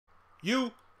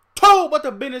you told what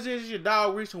the business is. It's your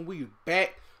dog Reese, and we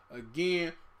back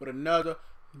again with another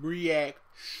react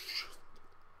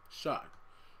shot.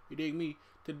 You dig me?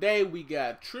 Today we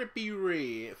got Trippie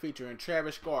Red featuring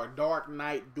Travis Scott, Dark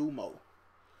Knight Dummo.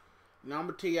 Now I'm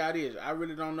gonna tell y'all this. I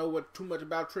really don't know too much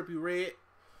about Trippie Red.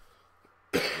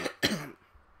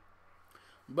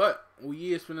 But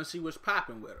we is finna see what's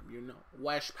popping with him, you know.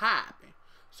 What's popping.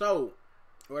 So,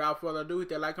 without further ado, hit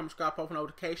that like, comment, subscribe, post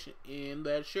notification, and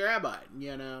that share button,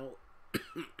 you know.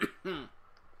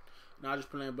 Nah, just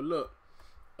playing, but look.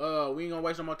 We ain't gonna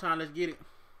waste no more time. Let's get it.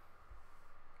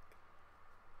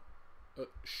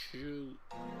 Shoot.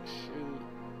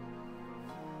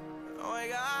 Oh my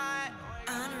god.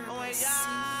 Oh my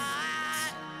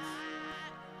god.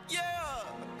 Yeah.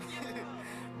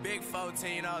 Big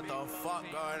 14, what the fuck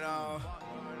going on?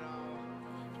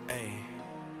 Hey.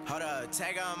 Hold up,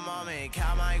 take a moment,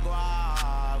 count my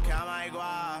guap,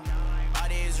 All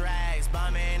these racks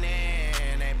bumming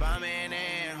in, they bumming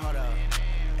in. Hold up,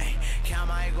 hey, count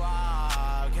my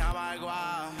guap,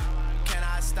 Can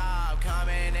I stop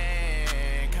coming in,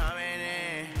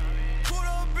 Put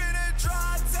up in a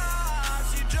drop top,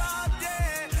 she dropped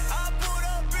it. I put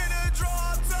up in a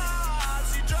drop top,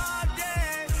 she dropped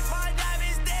it. My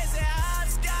diamonds dancing hot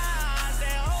skies,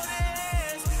 they holding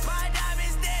this. My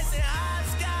diamonds dancing hot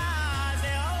skies,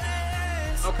 they holding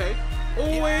this. Okay.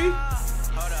 Ooh, yeah.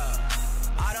 Hold up,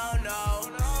 I don't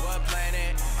know what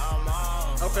planet I'm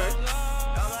on. Okay.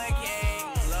 I'm a king,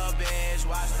 little bitch,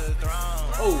 watch the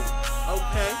throne. Oh,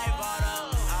 okay.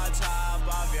 I'll chop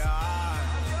off your arm.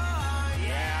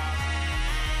 Yeah.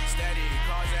 Steady,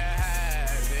 cause it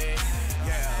heavy.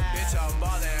 Yeah, bitch, I'm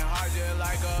ballin' hard just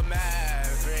like a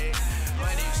maverick.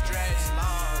 Money stretch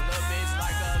long, little bitch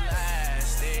like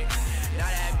elastic. Now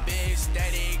that bitch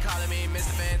steady calling me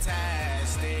Mr.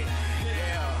 Fantastic.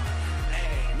 Yeah,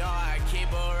 hey, no, I keep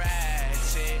a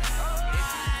ratchet. If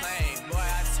you play, boy,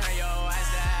 I turn your ass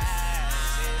to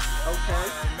ashes. Okay.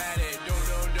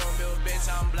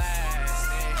 I'm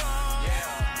blasting,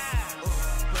 yeah.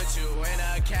 Put you in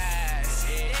a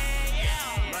casket.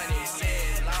 Money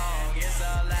sit long, it's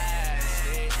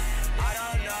elastic. I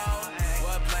don't know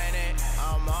what planet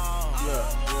I'm on. I'm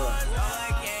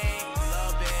a king,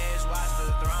 little bitch, watch the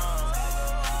throne.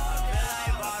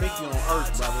 I think you on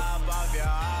Earth, brother.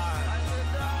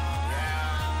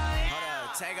 Hold up,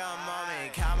 take a moment,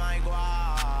 count my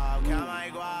guap,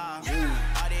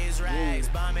 All these racks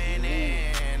bumming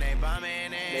in. They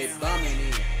bumming in.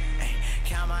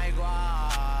 Count my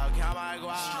guap,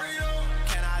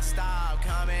 Can I stop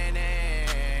coming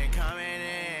in,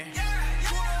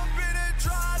 Put up in a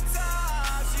drop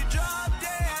top, she dropped it.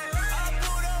 I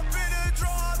put up in a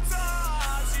drop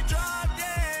top, she dropped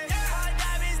it. My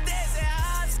diamonds dancing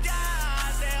hot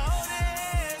skies, they holding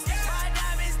this. My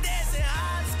diamonds dancing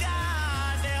hot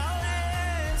skies, they holding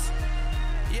this.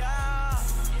 Yeah.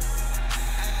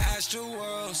 Astral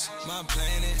worlds, my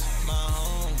planet, my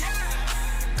home.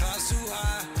 Clouds too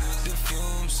high, the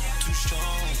fumes too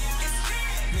strong.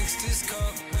 Mix this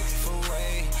cup for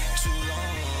way too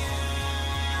long.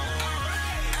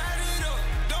 Add it up,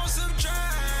 don't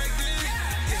subtract it.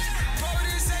 Pour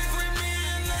this ain't with me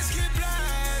and let's get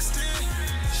blasted.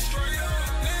 Straight up,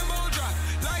 Lambo drop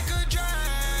like a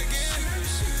dragon.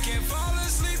 Can't fall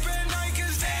asleep at night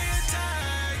cause they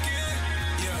attacking.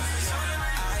 Yeah,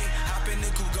 I hop in the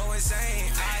coupe, go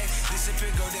insane.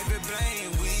 Disappear, go, they be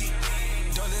blame. We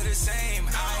don't live the same.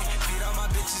 I feed all my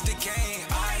bitches decaying.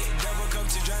 I never come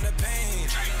to drown the pain.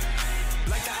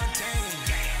 Like the octane.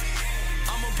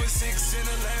 I'ma put 6 in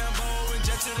a Lambo and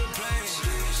jet to the plane.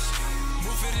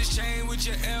 Move for this chain with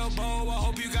your elbow. I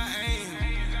hope you got aim.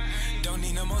 Don't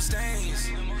need no more stains.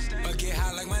 But get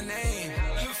high like my name.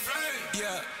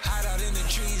 Yeah, hide out in the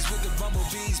trees with the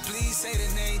bumblebees. Please say the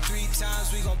name 3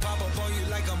 times. We gon' pop up on you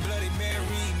like I'm Bloody Mary,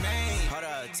 man. Hold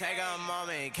up, take a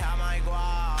moment, count my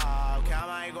guap,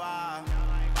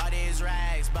 All these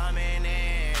racks bumming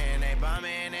in, they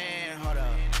bumming in. Hold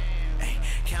up, hey,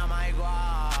 count my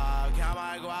guap,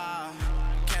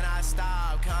 Can I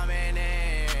stop coming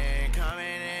in,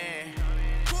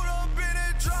 Put up in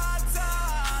a drop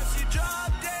top, she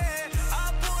dropped it.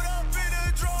 I put up in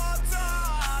a drop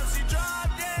top, she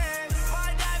dropped it.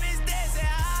 My diamonds dancing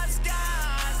hot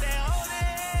skies, they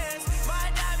holding this. My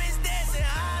diamonds dancing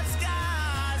hot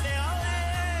skies, they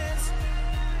holding this.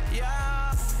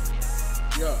 Yeah.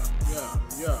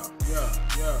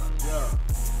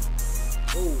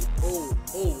 Ooh.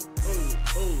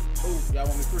 Y'all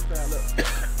want me to freestyle up?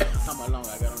 How much long I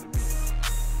got on the beat?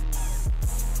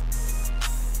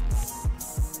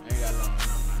 I ain't got long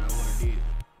enough, man. I would've did it,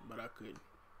 but I couldn't.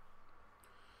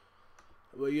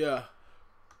 But yeah.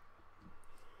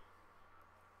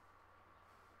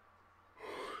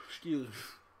 Excuse me.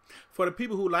 For the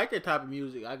people who like that type of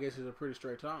music, I guess it's a pretty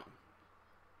straight song.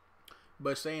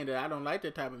 But saying that I don't like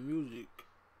that type of music,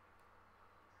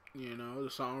 you know,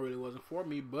 the song really wasn't for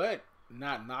me. But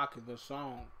not knocking the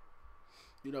song.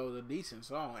 You know, it was a decent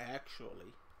song,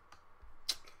 actually.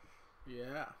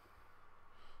 Yeah.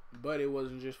 But it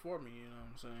wasn't just for me, you know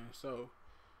what I'm saying? So,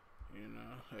 you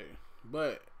know, hey.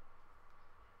 But,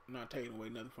 not taking away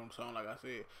nothing from the song, like I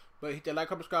said. But hit that like,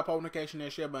 subscribe, post notification,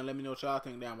 and share button. Let me know what y'all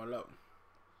think down below.